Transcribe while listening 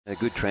A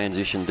good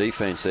transition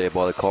defence there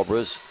by the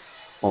Cobras.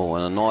 Oh,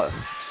 and a night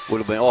would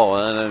have been. Oh,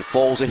 and it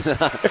falls into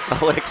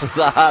Alexis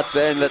Hart's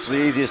man. That's the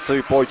easiest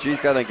 2 points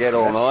she's going to get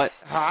all night.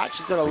 Hart,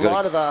 she's got a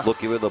lot of a.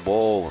 Looky with the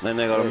ball. Then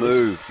they've got to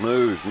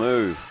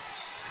move.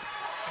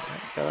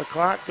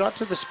 Clark got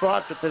to the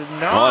spot, but the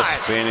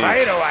nice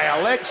fadeaway,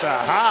 Alexa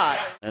Hart.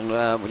 And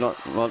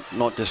we're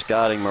not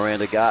discarding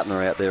Miranda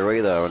Gartner out there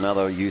either.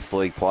 Another youth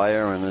league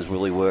player, and has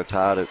really worked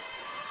hard at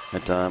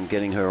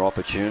getting her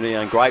opportunity.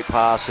 And great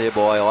pass there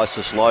by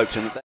Isa Slopes.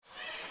 And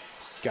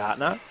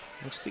Gartner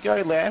looks to go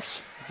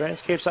left.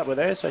 Burns keeps up with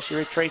her, so she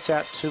retreats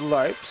out to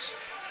Lopes.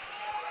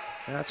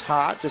 Now it's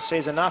Hart, just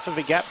sees enough of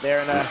a gap there,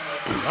 and a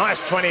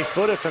nice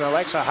 20-footer from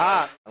Alexa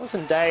Hart.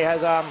 Alison Day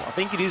has, I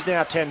think it is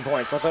now 10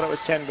 points. I thought it was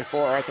 10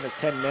 before. I reckon it's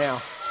 10 now.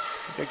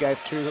 I think I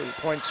gave 2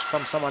 points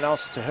from someone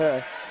else to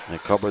her. The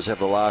Cobras have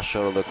the last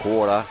shot of the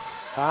quarter.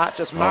 Hart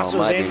just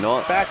muscles in,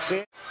 backs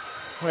in.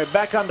 We're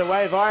back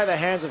underway via the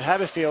hands of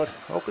Haberfield.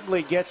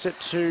 Awkwardly gets it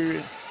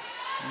to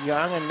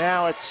Young, and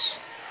now it's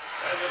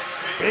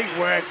big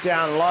work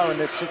down low, and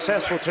this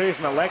successful 2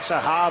 from Alexa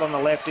Hart on the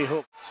lefty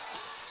hook.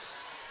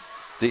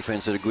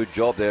 Defense did a good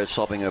job there at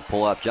stopping her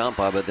pull-up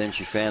jumper, but then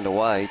she found a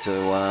way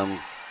to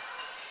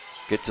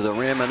get to the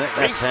rim, and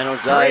that's Hannah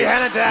Day.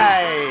 Hannah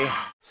Day.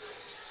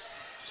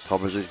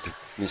 Cobras in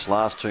this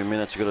last 2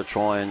 minutes have got to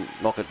try and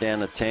knock it down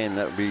to 10.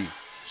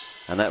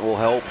 And that will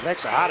help.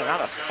 Alexa Hart,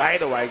 another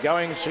fadeaway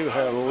going to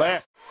her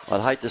left.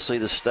 I'd hate to see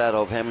the stat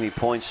of how many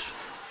points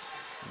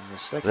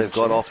they've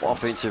got off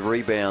offensive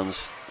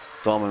rebounds,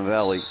 Diamond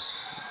Valley.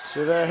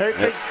 To the hoop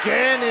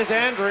again is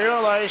Andrew,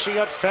 although she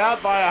got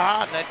fouled by a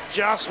Hart and it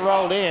just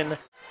rolled in.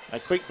 A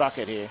quick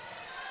bucket here.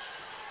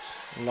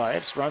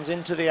 Lopes runs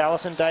into the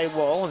Alison Day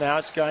wall. Now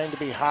it's going to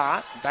be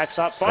Hart. Backs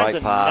up, finds a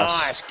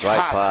nice cut. Great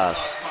pass.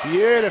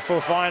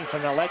 Beautiful find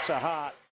from Alexa Hart.